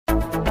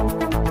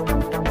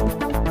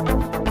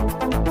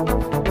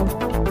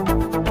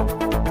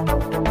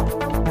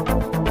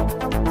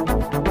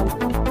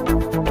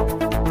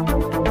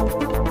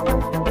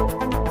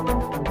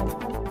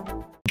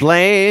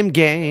blame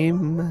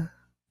game.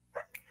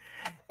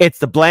 It's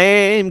the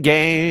blame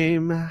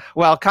game.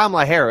 Well,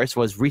 Kamala Harris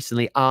was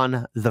recently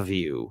on The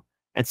View.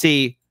 And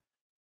see,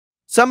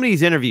 some of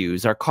these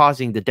interviews are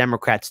causing the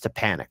Democrats to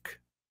panic.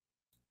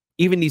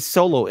 Even these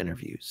solo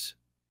interviews.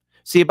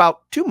 See,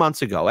 about 2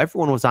 months ago,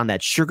 everyone was on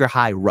that sugar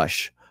high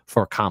rush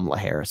for Kamala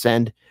Harris.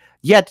 And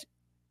yet,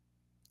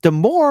 the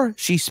more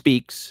she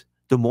speaks,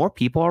 the more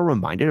people are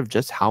reminded of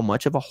just how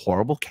much of a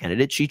horrible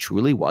candidate she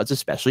truly was,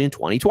 especially in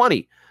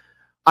 2020.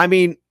 I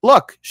mean,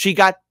 look, she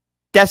got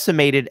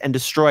decimated and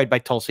destroyed by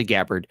Tulsi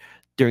Gabbard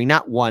during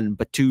not one,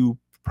 but two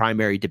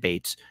primary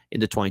debates in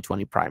the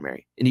 2020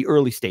 primary, in the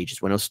early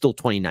stages when it was still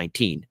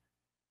 2019.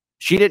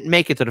 She didn't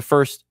make it to the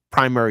first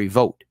primary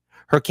vote.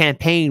 Her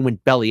campaign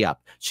went belly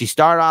up. She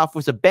started off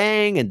with a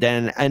bang and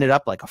then ended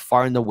up like a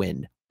fart in the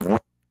wind.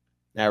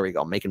 There we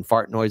go. Making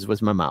fart noise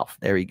with my mouth.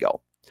 There you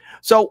go.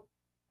 So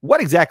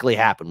what exactly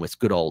happened with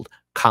good old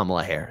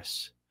Kamala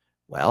Harris?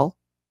 Well,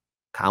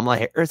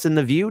 Kamala Harris and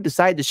The View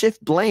decided to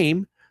shift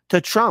blame to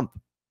Trump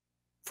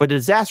for the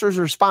disastrous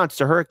response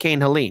to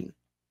Hurricane Helene.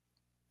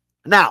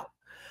 Now,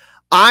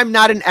 I'm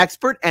not an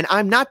expert and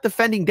I'm not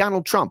defending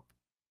Donald Trump.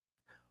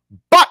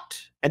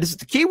 But, and this is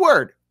the key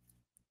word,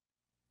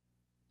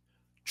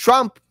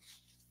 Trump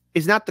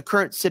is not the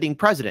current sitting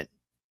president.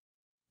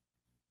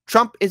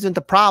 Trump isn't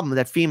the problem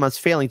that FEMA is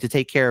failing to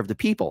take care of the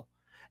people.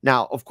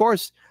 Now, of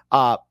course,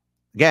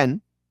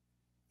 again,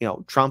 you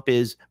know, Trump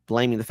is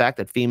blaming the fact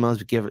that FEMA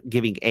is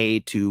giving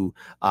aid to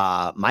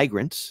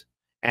migrants.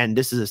 And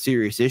this is a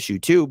serious issue,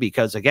 too,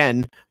 because,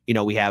 again, you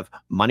know, we have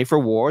money for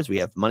wars. We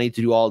have money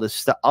to do all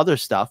this other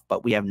stuff,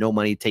 but we have no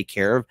money to take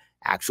care of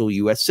actual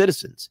U.S.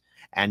 citizens.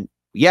 And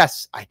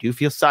yes, I do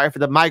feel sorry for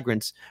the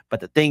migrants.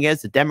 But the thing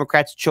is, the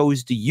Democrats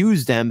chose to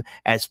use them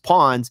as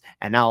pawns.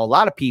 And now a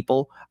lot of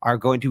people are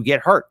going to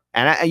get hurt.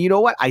 And you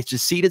know what? I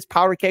just see this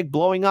powder keg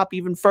blowing up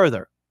even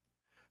further.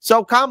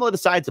 So Kamala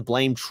decides to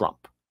blame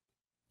Trump.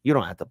 You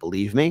don't have to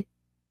believe me.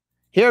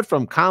 Hear it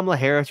from Kamala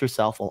Harris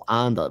herself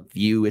on The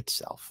View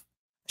itself.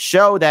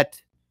 Show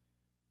that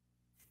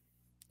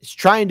it's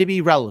trying to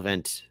be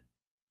relevant,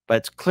 but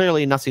it's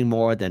clearly nothing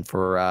more than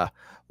for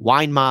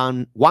wine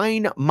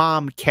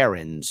mom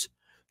Karens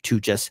to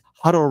just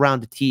huddle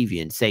around the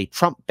TV and say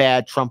Trump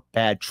bad, Trump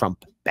bad,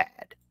 Trump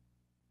bad.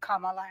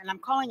 Kamala, and I'm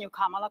calling you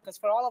Kamala because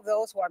for all of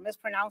those who are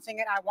mispronouncing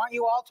it, I want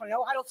you all to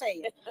know how to say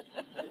it.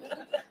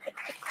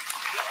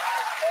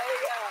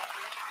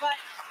 But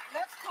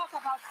let's talk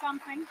about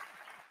something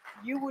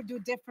you would do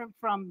different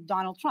from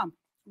Donald Trump.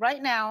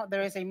 Right now,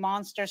 there is a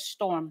monster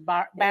storm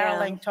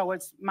barreling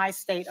towards my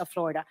state of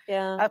Florida,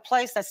 a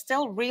place that's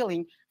still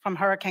reeling from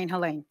Hurricane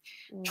Helene.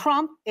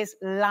 Trump is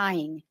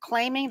lying,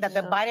 claiming that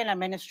the Biden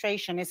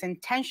administration is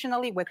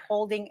intentionally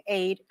withholding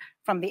aid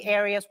from the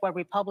areas where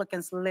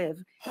Republicans live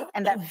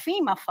and that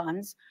FEMA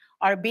funds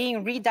are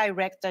being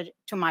redirected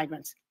to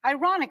migrants.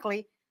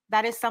 Ironically,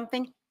 that is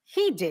something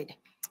he did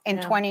in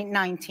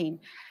 2019.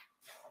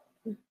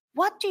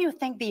 What do you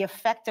think the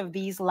effect of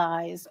these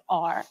lies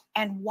are,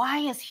 and why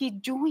is he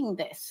doing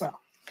this?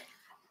 Well,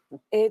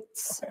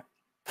 it's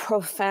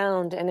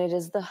profound, and it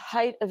is the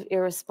height of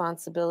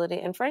irresponsibility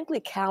and,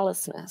 frankly,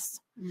 callousness.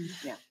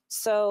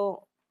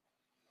 So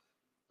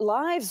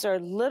lives are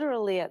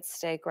literally at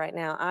stake right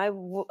now.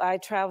 I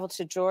traveled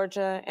to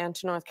Georgia and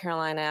to North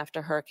Carolina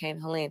after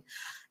Hurricane Helene.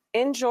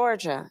 In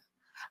Georgia,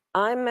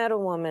 I met a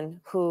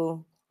woman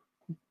who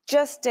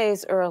just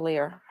days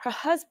earlier, her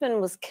husband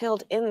was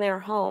killed in their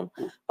home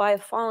by a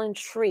fallen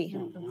tree.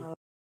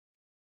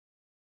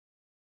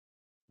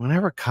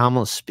 Whenever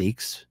Kamala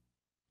speaks,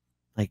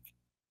 like,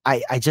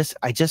 I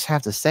just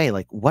have to say,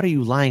 like, what are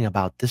you lying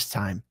about this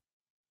time?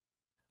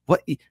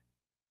 What?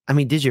 I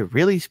mean, did you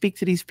really speak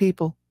to these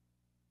people?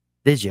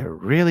 Did you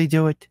really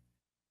do it?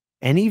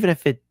 And even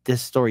if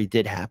this story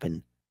did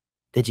happen,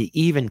 did you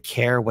even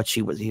care what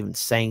she was even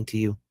saying to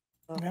you?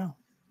 No.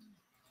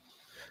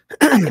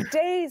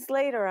 Days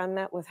later, I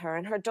met with her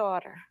and her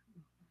daughter.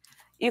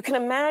 You can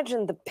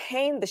imagine the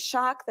pain, the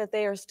shock that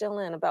they are still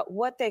in about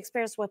what they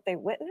experienced, what they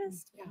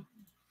witnessed.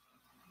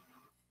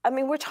 I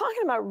mean, we're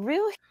talking about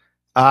real.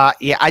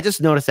 Yeah, I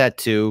just noticed that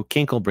too.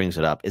 Kinkle brings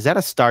it up. Is that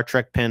a Star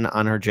Trek pin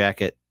on her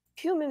jacket?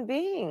 Human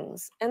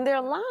beings and their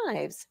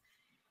lives,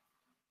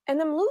 and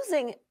them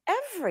losing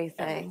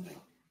everything.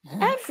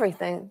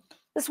 Everything.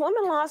 This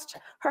woman lost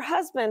her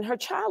husband. Her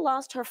child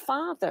lost her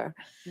father.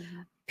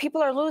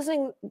 People are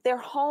losing their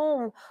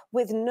home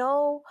with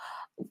no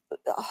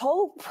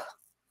hope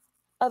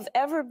of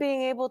ever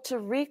being able to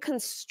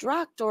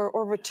reconstruct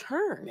or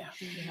return.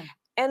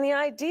 And the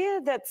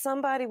idea that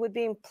somebody would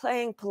be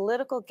playing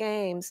political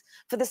games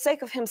for the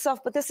sake of himself,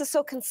 but this is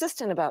so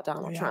consistent about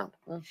Donald Trump.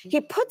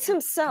 He puts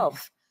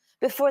himself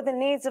before the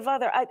needs of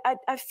others.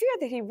 I fear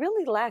that he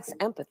really lacks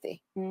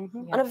empathy.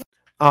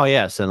 Oh,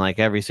 yes. And like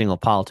every single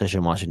politician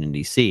in Washington,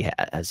 D.C.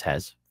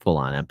 has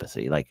full-on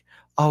empathy. Like,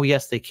 oh,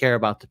 yes, they care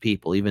about the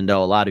people, even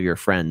though a lot of your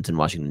friends in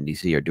Washington,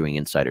 D.C. are doing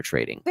insider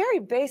trading. Very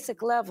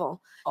basic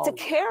level, to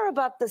care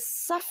about the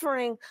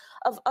suffering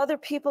of other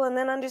people and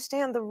then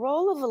understand the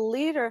role of a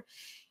leader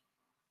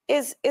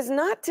is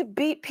not to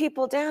beat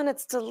people down,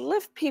 it's to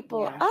lift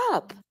people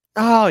up.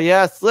 Oh,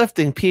 yes,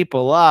 lifting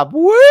people up.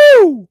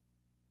 Woo!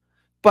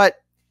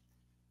 But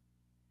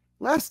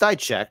last I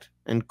checked,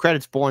 and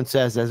Credits Born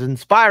says, as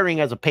inspiring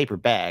as a paper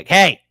bag.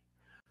 Hey,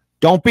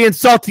 don't be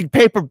insulting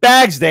paper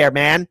bags there,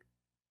 man.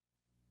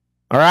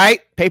 All right?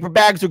 Paper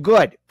bags are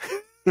good.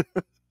 We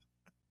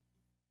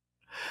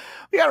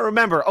got to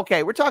remember,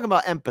 okay, we're talking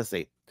about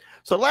empathy.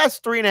 So the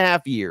last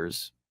 3.5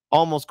 years,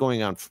 almost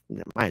going on,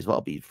 might as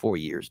well be 4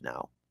 years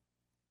now.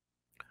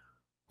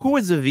 Who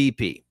was the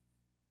VP?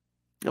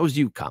 It was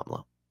you,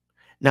 Kamala.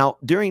 Now,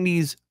 during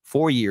these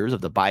 4 years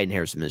of the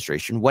Biden-Harris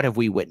administration, what have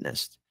we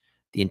witnessed?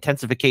 The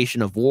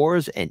intensification of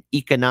wars and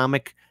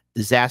economic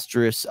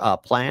disastrous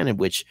plan in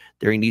which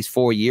during these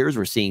 4 years,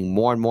 we're seeing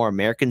more and more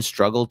Americans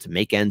struggle to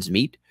make ends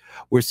meet.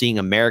 We're seeing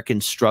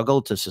Americans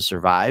struggle to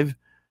survive.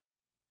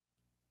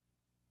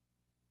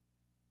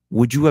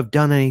 Would you have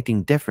done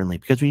anything differently?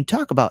 Because when you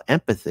talk about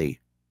empathy,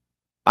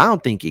 I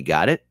don't think you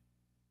got it.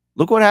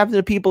 Look what happened to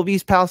the people of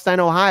East Palestine,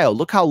 Ohio.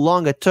 Look how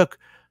long it took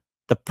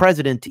the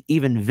president to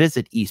even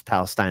visit East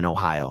Palestine,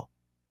 Ohio.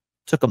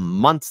 It took him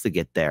months to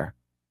get there.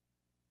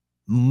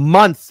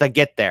 Months to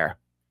get there.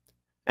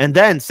 And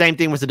then same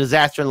thing with the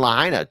disaster in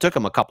Lahaina. It took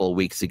him a couple of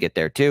weeks to get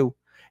there too.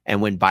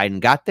 And when Biden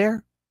got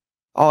there,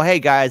 oh, hey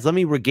guys, let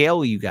me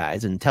regale you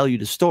guys and tell you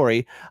the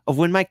story of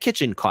when my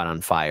kitchen caught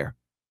on fire.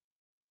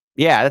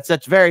 Yeah, that's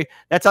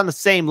on the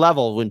same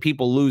level when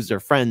people lose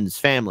their friends,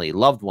 family,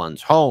 loved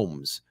ones,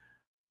 homes,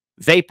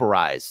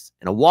 vaporized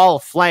in a wall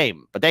of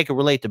flame, but they can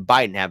relate to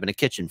Biden having a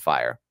kitchen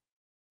fire.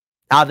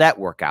 How'd that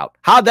work out?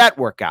 How'd that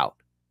work out?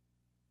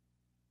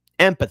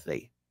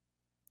 Empathy.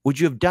 Would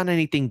you have done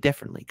anything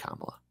differently,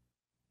 Kamala?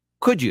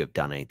 Could you have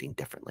done anything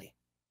differently?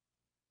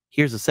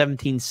 Here's a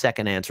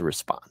 17-second answer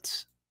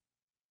response.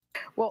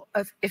 Well,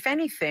 if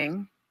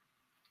anything,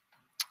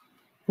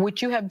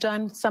 would you have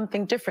done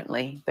something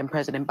differently than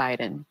President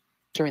Biden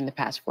during the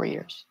past 4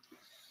 years?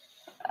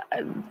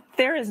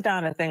 There is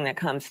not a thing that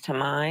comes to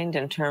mind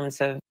in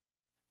terms of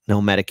no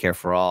Medicare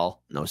for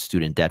all, no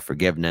student debt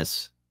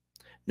forgiveness,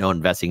 no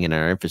investing in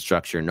our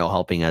infrastructure, no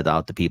helping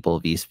out the people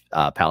of East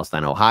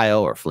Palestine,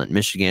 Ohio, or Flint,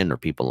 Michigan, or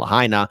people in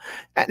Lahaina.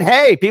 And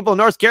hey, people in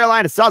North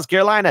Carolina, South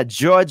Carolina,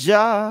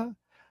 Georgia,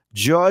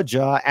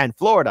 and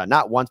Florida,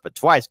 not once but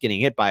twice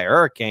getting hit by a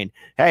hurricane.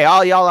 Hey,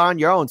 all y'all are on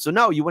your own. So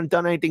no, you wouldn't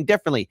have done anything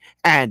differently.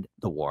 And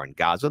the war in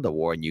Gaza, the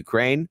war in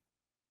Ukraine,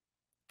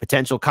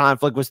 potential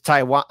conflict with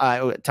Taiwan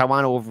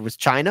over with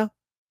China.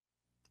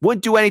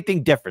 Wouldn't do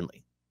anything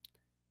differently.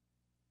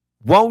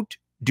 Won't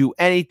do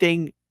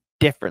anything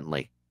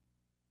differently.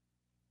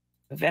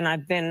 and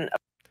I've been.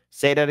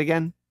 Say that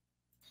again.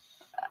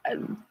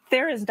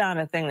 There is not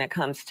a thing that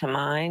comes to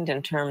mind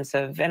in terms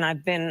of, and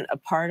I've been a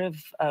part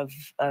of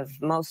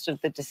most of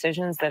the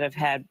decisions that have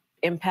had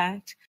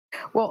impact.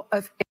 Well,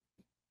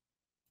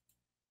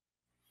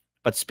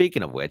 but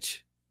speaking of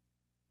which,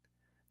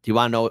 do you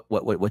want to know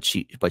what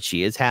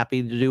she is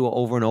happy to do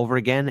over and over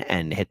again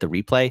and hit the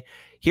replay?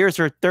 Here's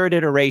her third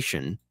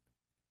iteration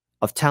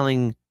of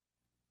telling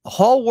the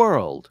whole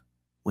world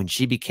when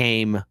she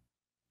became,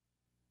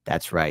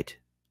 that's right,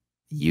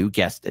 you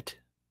guessed it.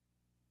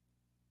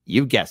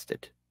 You guessed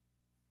it.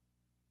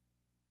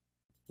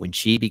 When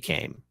she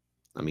became,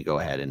 let me go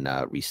ahead and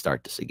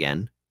restart this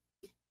again.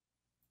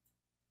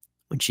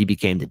 When she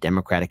became the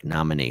Democratic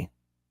nominee.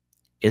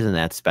 Isn't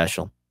that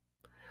special?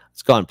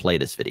 Let's go and play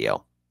this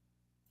video.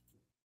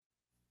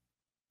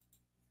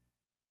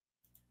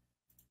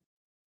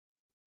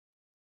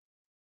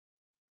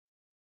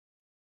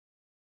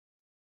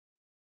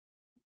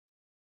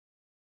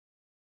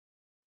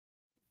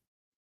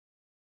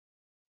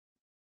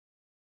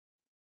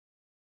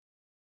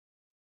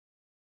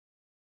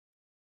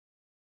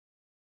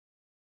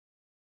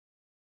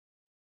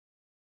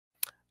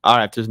 All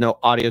right, if there's no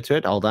audio to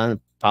it, hold on.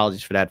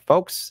 Apologies for that,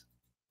 folks.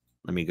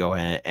 Let me go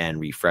ahead and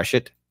refresh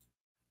it.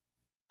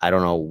 I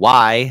don't know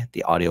why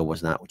the audio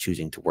was not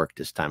choosing to work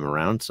this time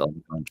around, so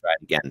I'm going to try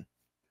it again.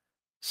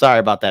 Sorry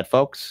about that,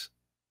 folks.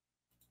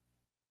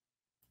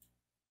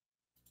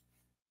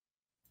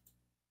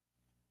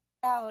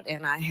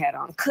 And I had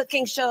on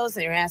cooking shows,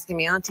 and they were asking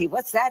me, Auntie,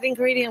 what's that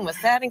ingredient?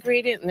 What's that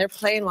ingredient? And they're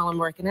playing while I'm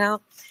working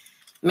out.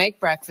 Make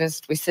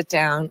breakfast. We sit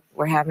down.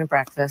 We're having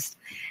breakfast.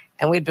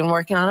 And we'd been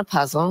working on a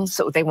puzzle.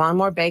 So they wanted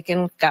more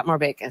bacon, got more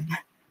bacon.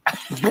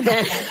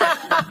 Then,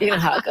 you know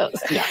how it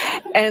goes. Yeah.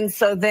 And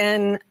so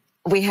then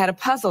we had a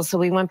puzzle. So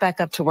we went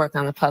back up to work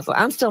on the puzzle.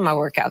 I'm still in my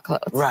workout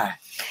clothes. Right.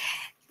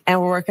 And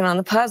we're working on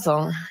the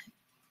puzzle,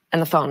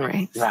 and the phone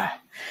rings. Right.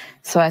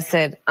 So I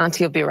said,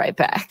 Auntie, you'll be right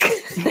back.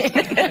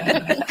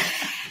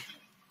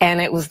 And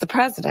it was the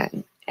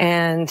president.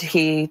 And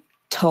he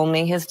told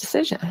me his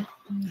decision.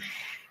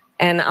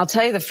 And I'll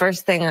tell you, the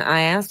first thing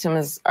I asked him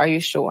is, are you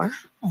sure?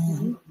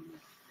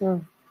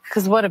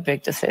 Because what a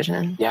big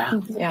decision. Yeah.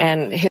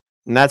 And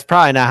that's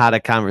probably not how the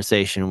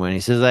conversation went. He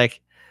says like,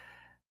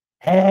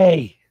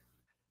 hey,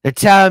 they're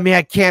telling me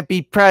I can't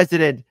be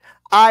president.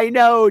 I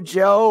know,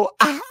 Joe.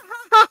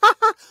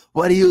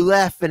 What are you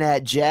laughing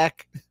at,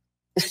 Jack?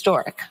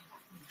 historic.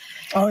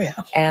 Oh, yeah.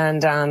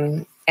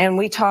 And And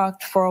we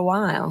talked for a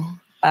while.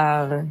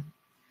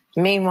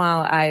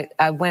 Meanwhile,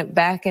 I went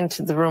back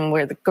into the room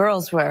where the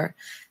girls were,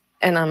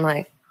 and I'm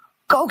like,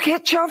 go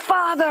get your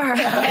father.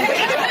 Because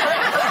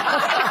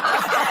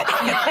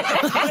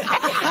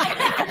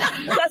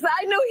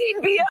I knew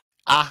he'd be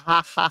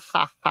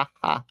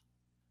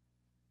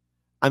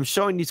I'm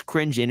showing these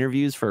cringe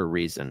interviews for a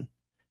reason.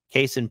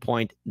 Case in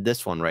point,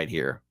 this one right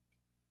here.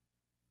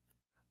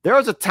 There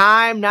was a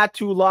time not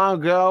too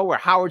long ago where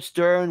Howard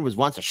Stern was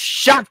once a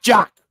shock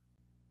jock.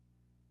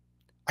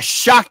 A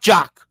shock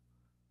jock.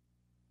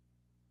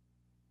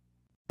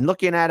 And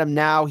looking at him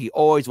now, he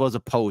always was a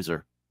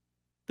poser.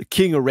 The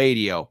king of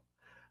radio.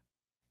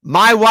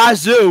 My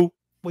wazoo.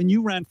 When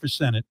you ran for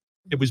Senate,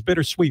 it was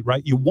bittersweet,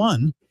 right? You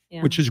won,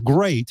 which is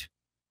great.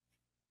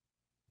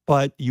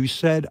 But you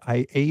said,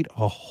 I ate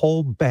a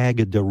whole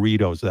bag of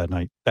Doritos that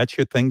night. That's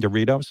your thing,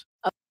 Doritos?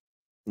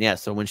 Yeah,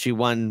 so when she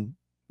won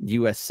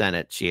U.S.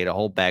 Senate, she ate a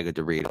whole bag of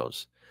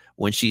Doritos.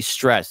 When she's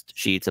stressed,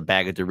 she eats a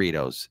bag of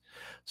Doritos.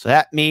 So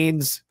that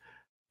means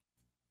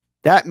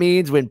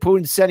when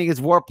Putin's sending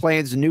his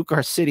warplanes to nuke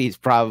our cities,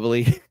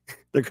 probably,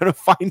 they're going to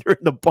find her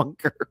in the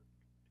bunker,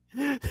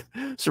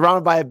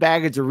 surrounded by a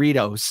bag of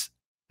Doritos.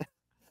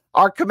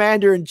 Our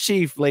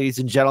commander-in-chief, ladies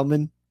and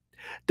gentlemen.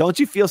 Don't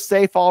you feel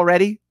safe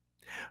already?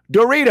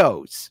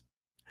 Doritos.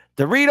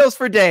 Doritos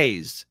for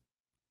days.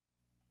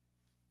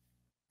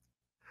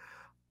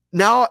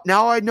 Now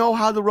I know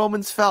how the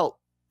Romans felt.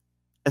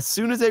 As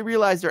soon as they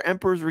realized their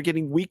emperors were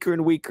getting weaker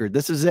and weaker,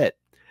 this is it.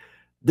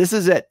 This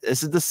is it.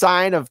 This is the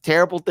sign of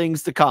terrible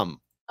things to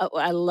come. Oh,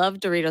 I love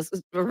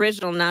Doritos.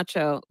 Original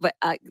nacho. But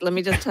let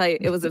me just tell you,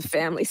 it was a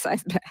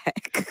family-sized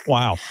bag.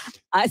 Wow.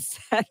 I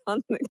sat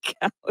on the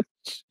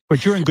couch.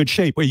 But you're in good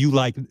shape. Were you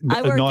like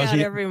I work nausea?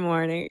 out every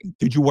morning.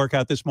 Did you work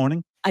out this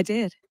morning? I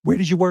did. Where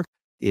did you work?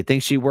 You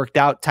think she worked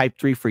out? Type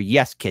 3 for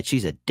yes, kid.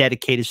 She's a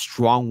dedicated,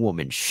 strong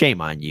woman. Shame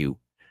on you.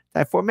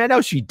 Type 4, man,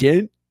 no, she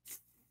didn't.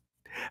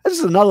 This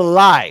is another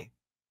lie.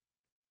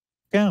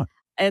 Yeah.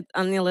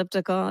 On the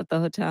elliptical at the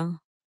hotel.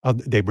 Oh,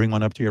 they bring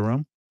one up to your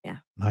room? Yeah.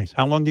 Nice.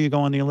 How long do you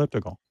go on the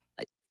elliptical?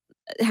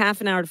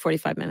 Half an hour to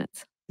 45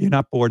 minutes. You're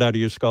not bored out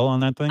of your skull on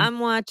that thing? I'm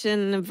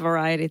watching a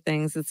variety of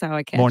things. That's how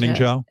I catch Morning it.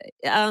 Joe?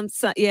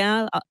 So,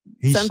 yeah.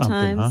 He's sometimes.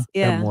 something, huh?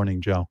 Yeah. That Morning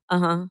Joe.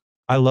 Uh-huh.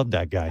 I love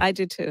that guy. I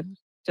do too.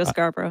 Joe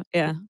Scarborough.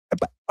 Yeah.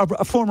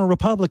 A former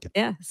Republican.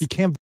 Yes. You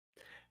can't.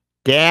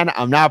 Dan,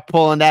 I'm not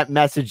pulling that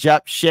message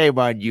up. Shame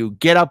on you.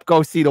 Get up,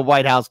 go see the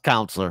White House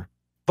counselor.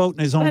 Vote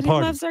in his own But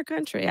party. he loves our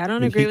country. I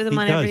don't He- agree with him he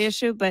on every does.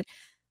 issue, but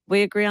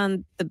we agree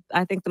on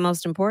I think the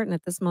most important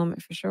at this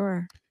moment for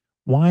sure.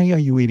 Why are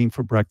you eating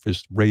for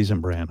breakfast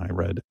Raisin Bran? I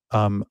read.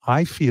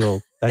 I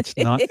feel that's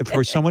not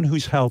for someone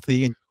who's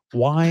healthy. And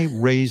why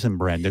Raisin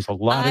Bran? There's a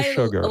lot of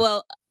sugar.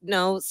 Well,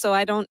 no, so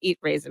I don't eat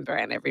Raisin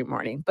Bran every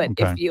morning. But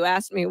Okay. if you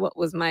asked me what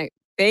was my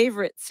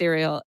favorite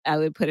cereal, I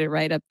would put it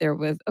right up there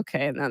with,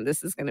 okay, and then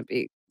this is going to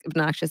be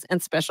obnoxious,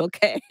 and Special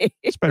K.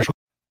 Special.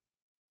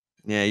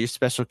 Yeah, you're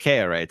Special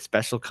K, all right.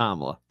 Special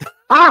Kamala.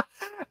 I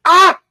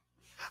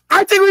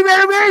think we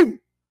made a meme.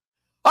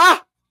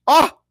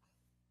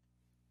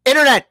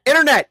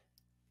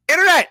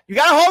 Internet. You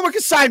got a homework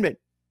assignment.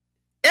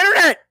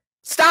 Internet,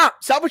 stop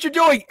what you're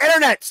doing.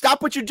 Internet,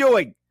 stop what you're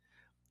doing.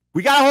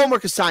 We got a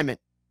homework assignment.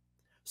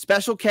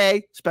 Special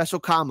K, Special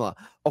Kamala.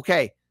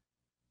 Okay.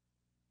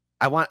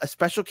 I want a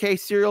Special K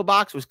cereal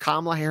box with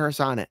Kamala Harris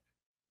on it.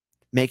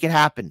 Make it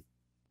happen.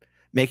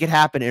 Make it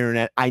happen,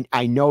 Internet.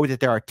 I know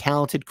that there are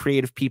talented,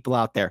 creative people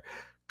out there.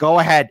 Go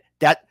ahead.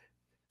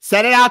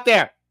 Send it out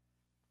there.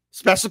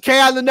 Special K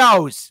on the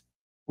nose.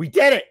 We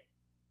did it.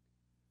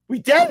 We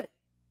did it.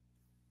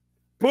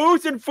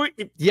 Booze and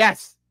food.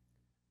 Yes.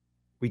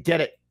 We did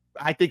it.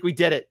 I think we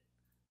did it.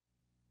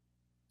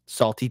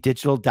 Salty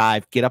Digital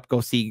Dive. Get up,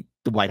 go see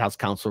the White House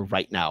counselor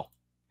right now.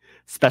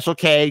 Special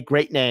K,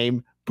 great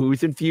name.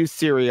 Booze infused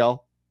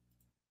cereal.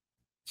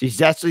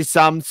 She's actually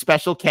some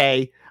Special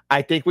K.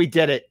 I think we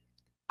did it.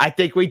 I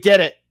think we did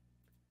it.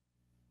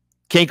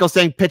 Kinkle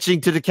saying pitching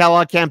to the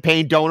Kellogg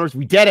campaign donors.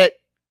 We did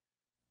it.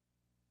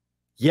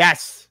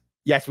 Yes.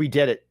 Yes, we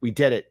did it. We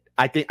did it.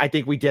 I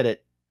think we did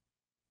it.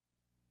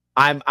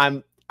 I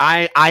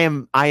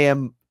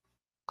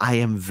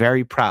am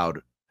very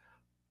proud.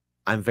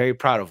 I'm very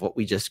proud of what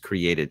we just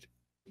created.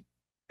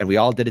 And we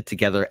all did it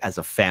together as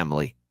a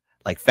family.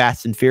 Like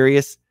Fast and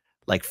Furious,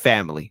 like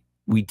family.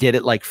 We did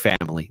it like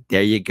family.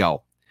 There you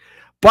go.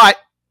 But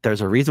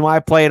there's a reason why I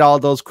played all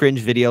those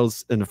cringe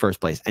videos in the first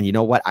place. And you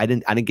know what? I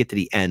didn't get to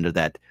the end of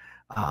that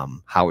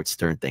Howard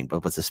Stern thing,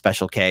 but was a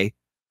Special K.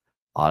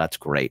 Oh, that's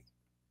great.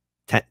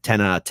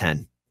 10 out of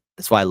 10.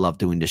 That's why I love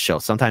doing this show.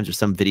 Sometimes there's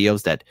some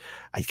videos that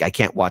I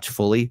can't watch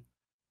fully,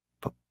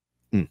 but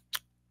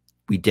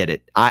we did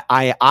it.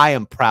 I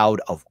am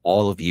proud of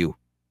all of you.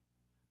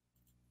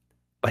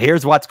 But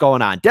here's what's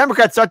going on.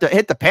 Democrats start to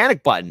hit the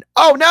panic button.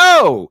 Oh,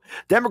 no.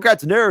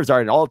 Democrats' nerves are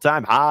at an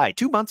all-time high.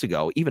 2 months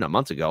ago, even a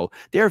month ago,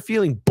 they were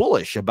feeling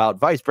bullish about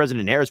Vice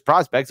President Harris'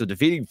 prospects of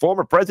defeating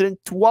former President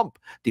Trump,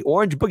 the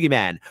orange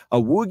boogeyman, a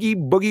woogie,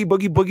 boogie,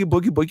 boogie, boogie,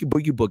 boogie, boogie,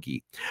 boogie,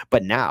 boogie.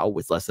 But now,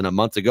 with less than a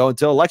month to go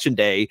until Election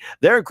Day,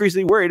 they're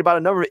increasingly worried about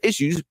a number of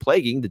issues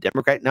plaguing the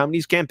Democratic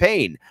nominee's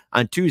campaign.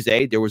 On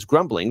Tuesday, there was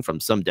grumbling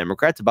from some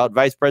Democrats about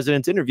Vice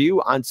President's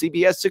interview on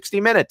CBS 60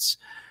 Minutes.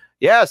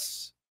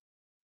 Yes.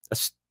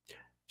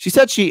 She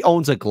said she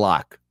owns a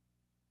Glock.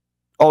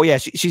 Oh, yeah,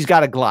 she's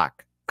got a Glock.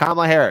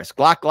 Kamala Harris,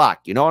 Glock.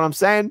 You know what I'm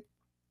saying?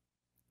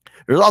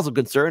 There's also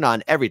concern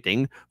on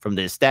everything from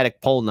the static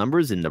poll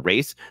numbers in the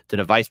race to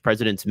the vice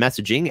president's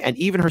messaging and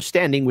even her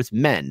standing with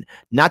men.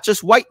 Not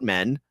just white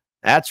men.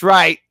 That's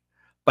right.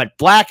 But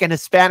black and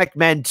Hispanic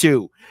men,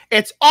 too.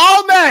 It's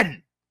all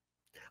men.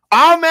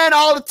 All men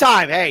all the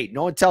time. Hey,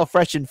 no one tell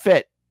Fresh and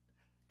Fit.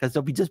 Because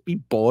they'll just be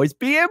boys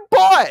being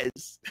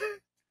boys.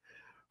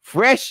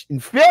 Fresh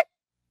and Fit.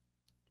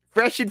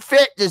 Fresh and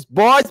Fit, just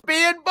boys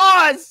being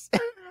boys.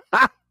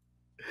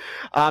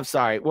 I'm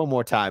sorry. One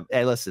more time.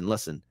 Hey,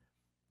 listen.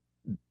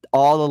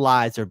 All the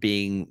lies are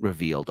being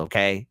revealed,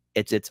 okay?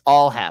 It's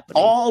all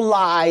happening. All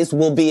lies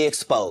will be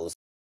exposed.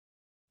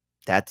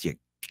 That's your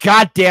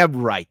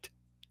goddamn right.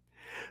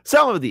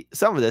 Some of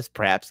this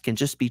perhaps can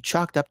just be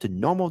chalked up to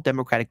normal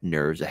Democratic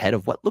nerves ahead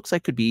of what looks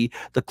like could be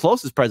the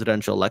closest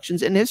presidential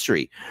elections in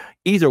history.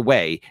 Either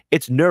way,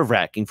 it's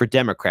nerve-wracking for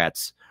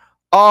Democrats.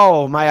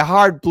 Oh, my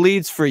heart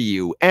bleeds for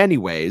you.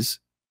 Anyways,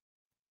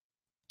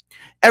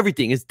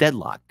 everything is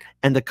deadlocked,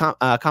 and the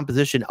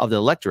composition of the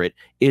electorate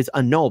is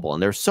unknowable,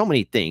 and there are so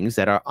many things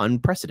that are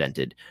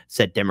unprecedented,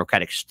 said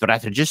Democratic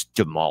strategist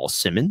Jamal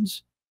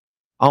Simmons.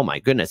 Oh, my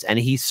goodness. And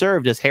he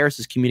served as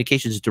Harris's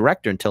communications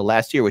director until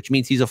last year, which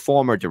means he's a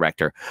former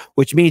director,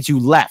 which means you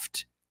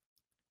left.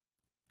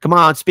 Come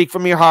on, speak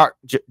from your heart,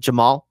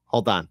 Jamal.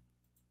 Hold on.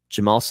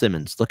 Jamal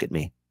Simmons, look at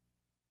me.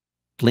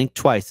 Blink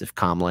twice if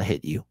Kamala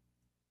hit you.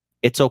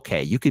 It's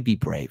okay. You could be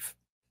brave.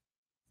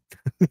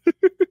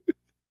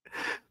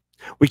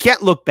 We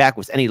can't look back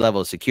with any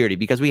level of security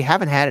because we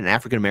haven't had an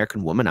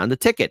African-American woman on the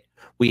ticket.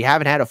 We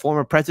haven't had a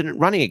former president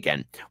running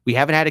again. We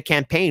haven't had a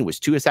campaign with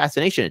 2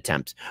 assassination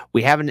attempts.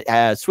 We haven't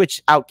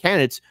switched out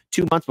candidates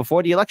 2 months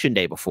before the election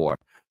day before.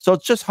 So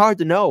it's just hard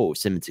to know,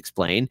 Simmons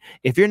explained.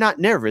 If you're not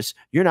nervous,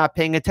 you're not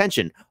paying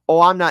attention. Oh,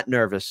 I'm not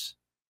nervous.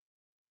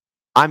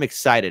 I'm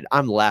excited.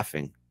 I'm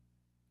laughing.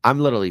 I'm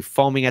literally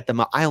foaming at the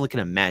mouth. I only can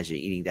imagine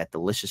eating that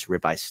delicious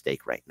ribeye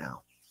steak right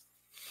now.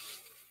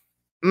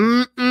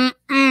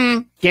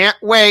 Can't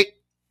wait.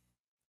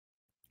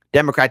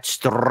 Democrat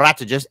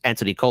strategist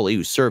Anthony Coley,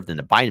 who served in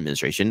the Biden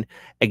administration,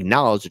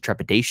 acknowledged the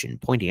trepidation,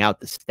 pointing out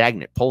the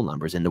stagnant poll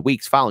numbers in the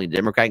weeks following the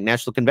Democratic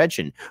National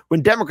Convention,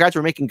 when Democrats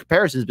were making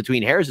comparisons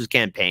between Harris's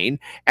campaign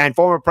and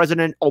former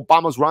President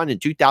Obama's run in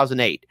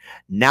 2008.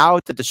 Now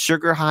that the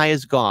sugar high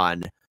is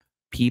gone,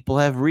 people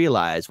have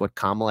realized what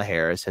Kamala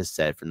Harris has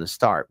said from the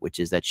start, which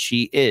is that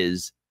she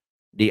is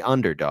the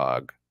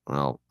underdog.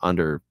 Well,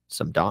 under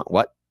some dog.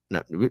 What?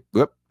 No,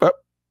 whoop.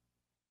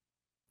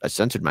 I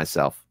censored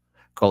myself.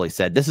 Coley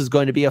said, this is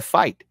going to be a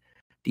fight.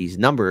 These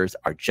numbers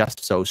are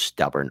just so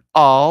stubborn.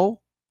 Oh,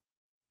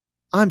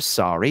 I'm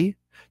sorry.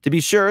 To be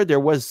sure, there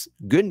was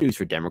good news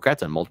for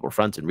Democrats on multiple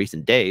fronts in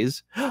recent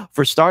days.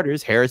 For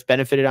starters, Harris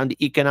benefited on the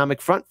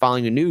economic front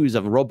following the news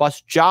of a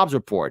robust jobs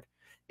report.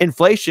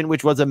 Inflation,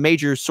 which was a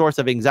major source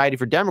of anxiety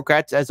for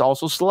Democrats, has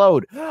also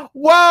slowed.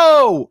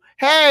 Whoa!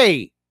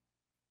 Hey!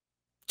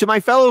 To my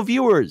fellow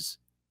viewers,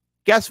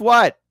 guess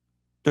what?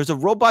 There's a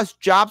robust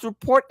jobs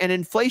report and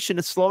inflation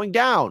is slowing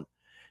down.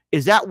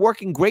 Is that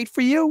working great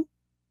for you?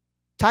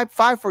 Type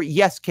 5 for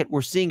yes, Kit.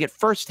 We're seeing it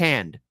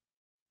firsthand.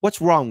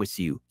 What's wrong with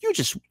you? You're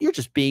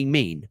just being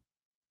mean.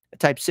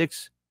 Type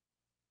 6.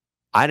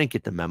 I didn't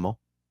get the memo.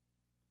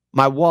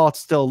 My wallet's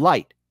still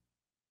light.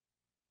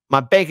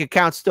 My bank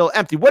account's still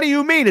empty. What do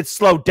you mean it's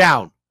slowed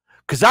down?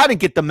 Because I didn't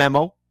get the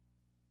memo.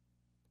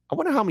 I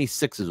wonder how many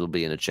 6s will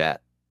be in the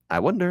chat. I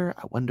wonder.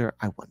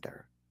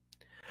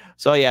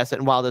 So, yes,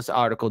 and while this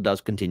article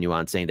does continue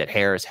on saying that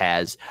Harris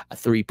has a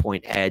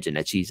 3-point edge and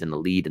that she's in the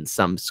lead in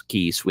some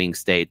key swing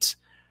states,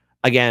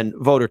 again,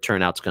 voter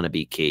turnout's going to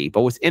be key.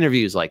 But with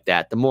interviews like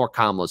that, the more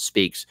Kamala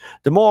speaks,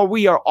 the more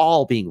we are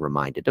all being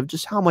reminded of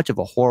just how much of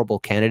a horrible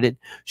candidate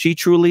she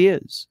truly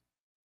is.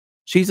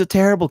 She's a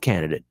terrible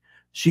candidate.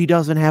 She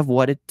doesn't have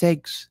what it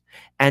takes.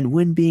 And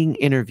when being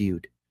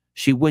interviewed,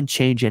 she wouldn't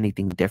change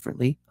anything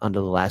differently under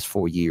the last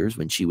 4 years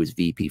when she was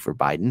VP for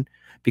Biden.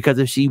 Because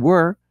if she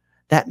were,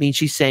 that means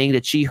she's saying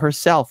that she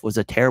herself was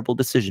a terrible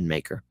decision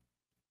maker.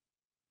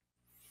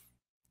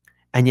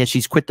 And yet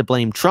she's quick to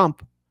blame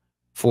Trump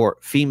for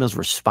FEMA's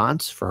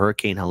response for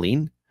Hurricane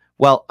Helene.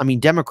 Well, I mean,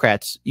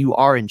 Democrats, you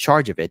are in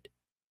charge of it.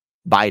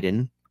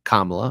 Biden,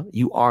 Kamala,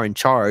 you are in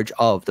charge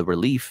of the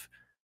relief.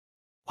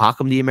 How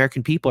come the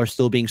American people are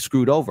still being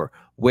screwed over?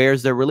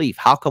 Where's their relief?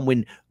 How come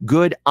when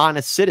good,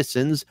 honest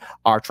citizens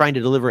are trying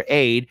to deliver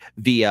aid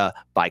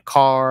by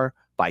car,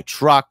 by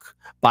truck,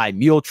 by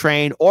mule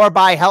train, or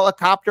by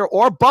helicopter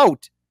or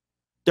boat,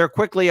 they're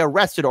quickly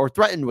arrested or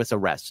threatened with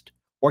arrest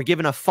or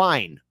given a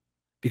fine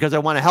because they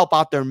want to help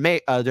out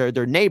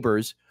their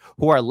neighbors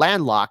who are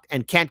landlocked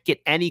and can't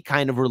get any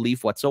kind of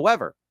relief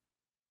whatsoever.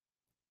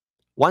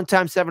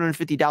 One-time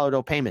 $750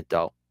 dough payment,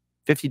 though.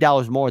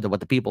 $50 more than what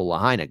the people of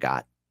Lahaina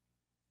got.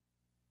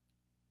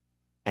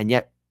 And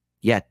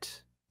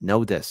yet,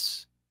 know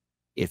this.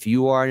 If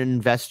you are an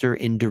investor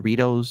in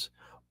Doritos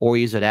or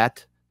is it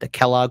at the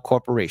Kellogg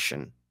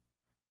Corporation,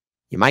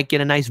 you might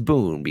get a nice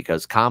boon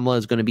because Kamala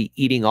is going to be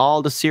eating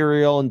all the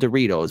cereal and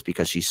Doritos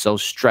because she's so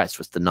stressed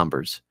with the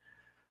numbers.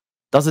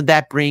 Doesn't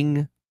that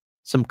bring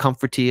some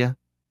comfort to you?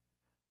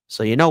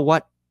 So you know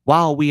what?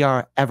 While we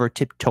are ever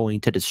tiptoeing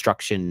to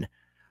destruction,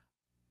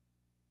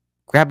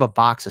 grab a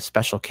box of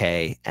Special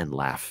K and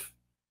laugh.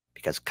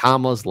 Because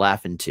Kamala's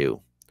laughing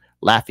too.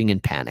 Laughing in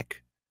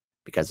panic.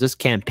 Because this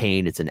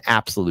campaign is an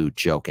absolute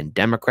joke. And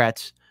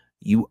Democrats,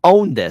 you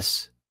own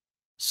this,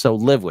 so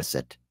live with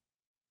it.